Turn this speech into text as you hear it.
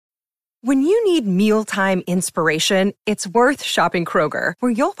When you need mealtime inspiration, it's worth shopping Kroger,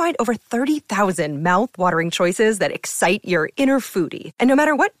 where you'll find over 30,000 mouth-watering choices that excite your inner foodie. And no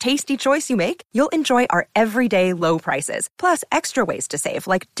matter what tasty choice you make, you'll enjoy our everyday low prices, plus extra ways to save,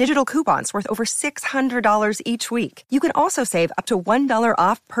 like digital coupons worth over $600 each week. You can also save up to $1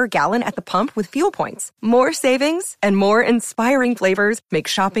 off per gallon at the pump with fuel points. More savings and more inspiring flavors make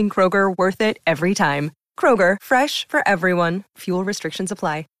shopping Kroger worth it every time. Kroger, fresh for everyone. Fuel restrictions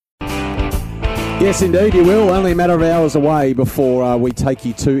apply. Yes, indeed, you will. Only a matter of hours away before we take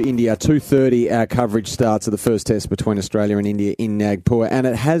you to India. 2:30, our coverage starts of the first test between Australia and India in Nagpur. And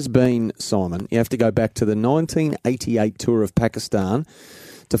it has been, Simon, you have to go back to the 1988 tour of Pakistan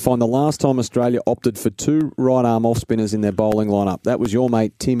to find the last time Australia opted for two right-arm off-spinners in their bowling lineup. That was your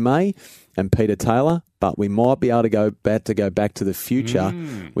mate Tim May and Peter Taylor. But we might be able to go back to the future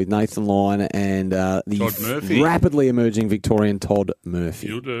with Nathan Lyon and the rapidly emerging Victorian Todd Murphy.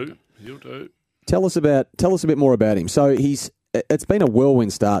 You'll do. Tell us a bit more about him. So it's been a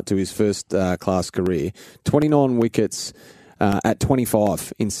whirlwind start to his first class career. 29 wickets at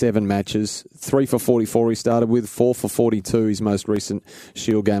 25 in 7 matches. 3 for 44 he started with, 4 for 42 his most recent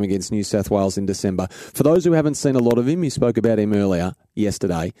Shield game against New South Wales in December. For those who haven't seen a lot of him, you spoke about him earlier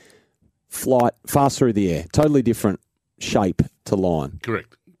yesterday. Flight, fast through the air. Totally different shape to Lyon.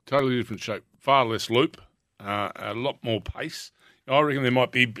 Correct. Totally different shape. Far less loop, a lot more pace. I reckon there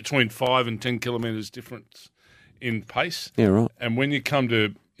might be between 5 and 10 kilometres difference in pace. Yeah, right. And when you come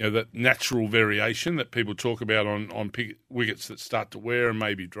to that natural variation that people talk about on wickets that start to wear and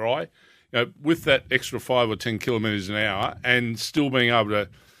maybe dry, with that extra 5 or 10 kilometres an hour and still being able to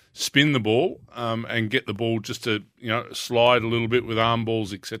spin the ball and get the ball just to slide a little bit with arm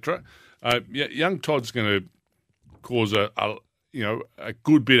balls, etc. Young Todd's going to cause a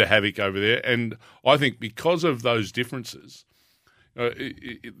good bit of havoc over there, and I think because of those differences.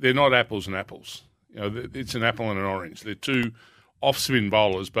 They're not apples and apples. It's an apple and an orange. They're two off-spin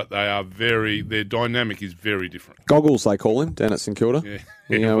bowlers, but their dynamic is very different. Goggles, they call him, down at St Kilda. Yeah.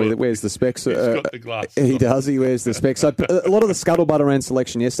 He wears the specs. He's got the glasses. He does. He wears the specs. So a lot of the scuttlebutt around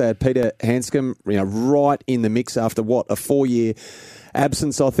selection yesterday had Peter Hanscom, right in the mix after, a 4-year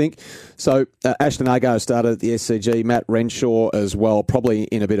absence, I think. So Ashton Agar started at the SCG, Matt Renshaw as well, probably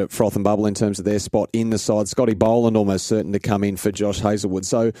in a bit of froth and bubble in terms of their spot in the side. Scotty Boland almost certain to come in for Josh Hazlewood.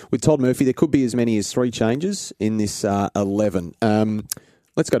 So with Todd Murphy, there could be as many as 3 changes in this 11.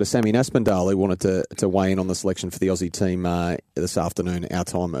 Let's go to Sammy Naspendal, who wanted to weigh in on the selection for the Aussie team this afternoon, our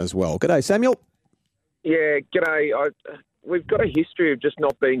time as well. G'day, Samuel. Yeah, g'day. We've got a history of just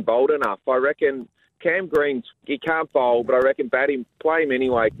not being bold enough. I reckon Cam Green, he can't bowl, but I reckon play him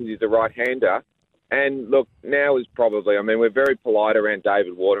anyway because he's a right-hander. And look, now is probably, we're very polite around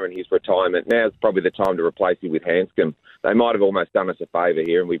David Warner and his retirement. Now is probably the time to replace him with Hanscom. They might have almost done us a favour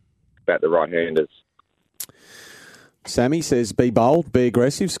here, and we bat the right-handers. Sammy says, be bold, be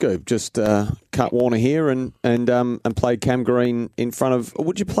aggressive, Scoop. Just cut Warner here and play Cam Green in front of...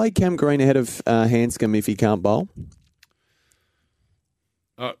 Would you play Cam Green ahead of Hanscom if he can't bowl?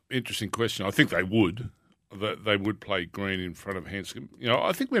 Interesting question. I think they would. They would play Green in front of Hanscom.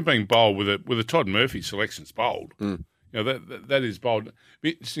 I think we're being bold with a Todd Murphy selection's bold. That is bold.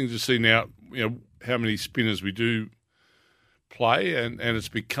 Be interesting to see now. How many spinners we do play, and it's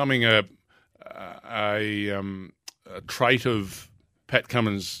becoming a trait of Pat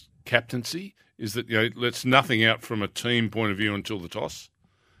Cummins' captaincy is that lets nothing out from a team point of view until the toss.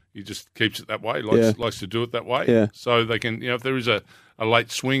 He just keeps it that way. Likes to do it that way. Yeah. So they can, if there is a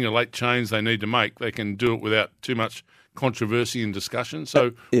late swing, a late change they need to make, they can do it without too much controversy and discussion.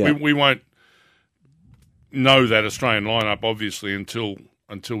 So we won't know that Australian lineup obviously until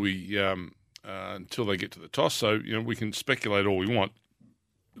they get to the toss. So we can speculate all we want.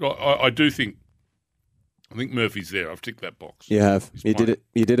 I do think. I think Murphy's there. I've ticked that box. You have. You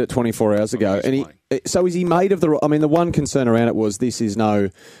did it 24 hours ago. And so is he made of the... the one concern around it was this is no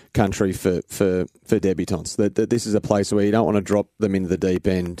country for debutants. That this is a place where you don't want to drop them into the deep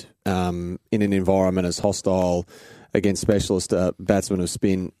end in an environment as hostile against specialist batsmen of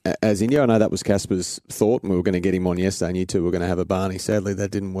spin as India. I know that was Casper's thought, and we were going to get him on yesterday, and you two were going to have a Barney. Sadly,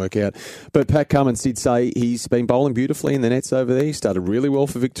 that didn't work out. But Pat Cummins did say he's been bowling beautifully in the nets over there. He started really well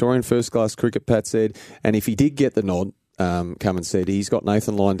for Victorian first-class cricket, Pat said. And if he did get the nod, Cummins said, he's got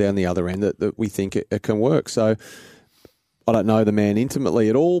Nathan Lyon down the other end that we think it can work. So I don't know the man intimately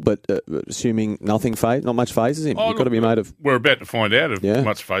at all, but assuming not much phases him. You've got to be made of... We're about to find out if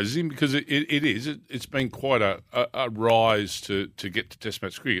much phases him because it's been quite a rise to get to Test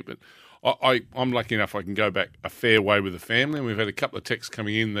match cricket. But I'm lucky enough I can go back a fair way with the family, and we've had a couple of texts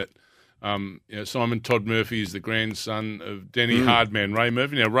coming in that Simon Todd Murphy is the grandson of Denny Hardman Ray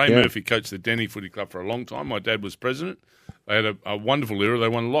Murphy. Now, Ray Murphy coached the Denny Footy Club for a long time. My dad was president. They had a wonderful era. They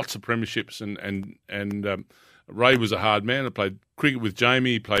won lots of premierships, and Ray was a hard man. He played cricket with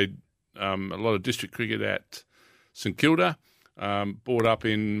Jamie. He played a lot of district cricket at St Kilda. Brought up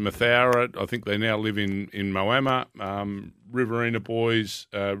in Mathara. I think they now live in Moama. Riverina boys,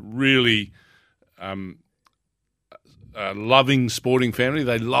 really loving sporting family.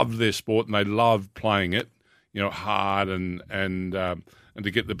 They loved their sport and they loved playing it, hard and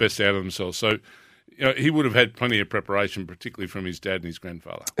to get the best out of themselves. So, he would have had plenty of preparation, particularly from his dad and his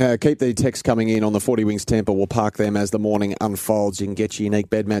grandfather. Keep the texts coming in on the 40 Wings Temper. We'll park them as the morning unfolds. You can get your unique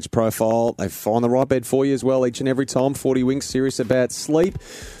bed match profile. They find the right bed for you as well each and every time. 40 Wings, serious about sleep.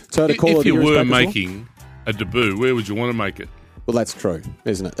 If you were making a debut, where would you want to make it? Well, that's true,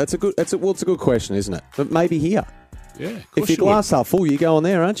 isn't it? It's a good question, isn't it? But maybe here. Yeah, if your glass half full, you're going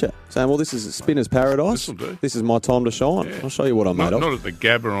there, aren't you? Saying, well, this is a spinner's paradise. This'll do. This is my time to shine. Yeah. I'll show you what I'm made of. Not at the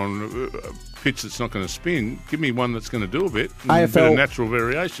Gabba on a pitch that's not going to spin. Give me one that's going to do a bit. A bit of natural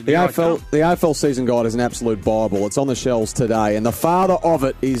variation. The AFL season guide is an absolute Bible. It's on the shelves today, and the father of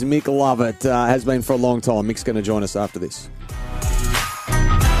it is Mick Lovett. Has been for a long time. Mick's going to join us after this.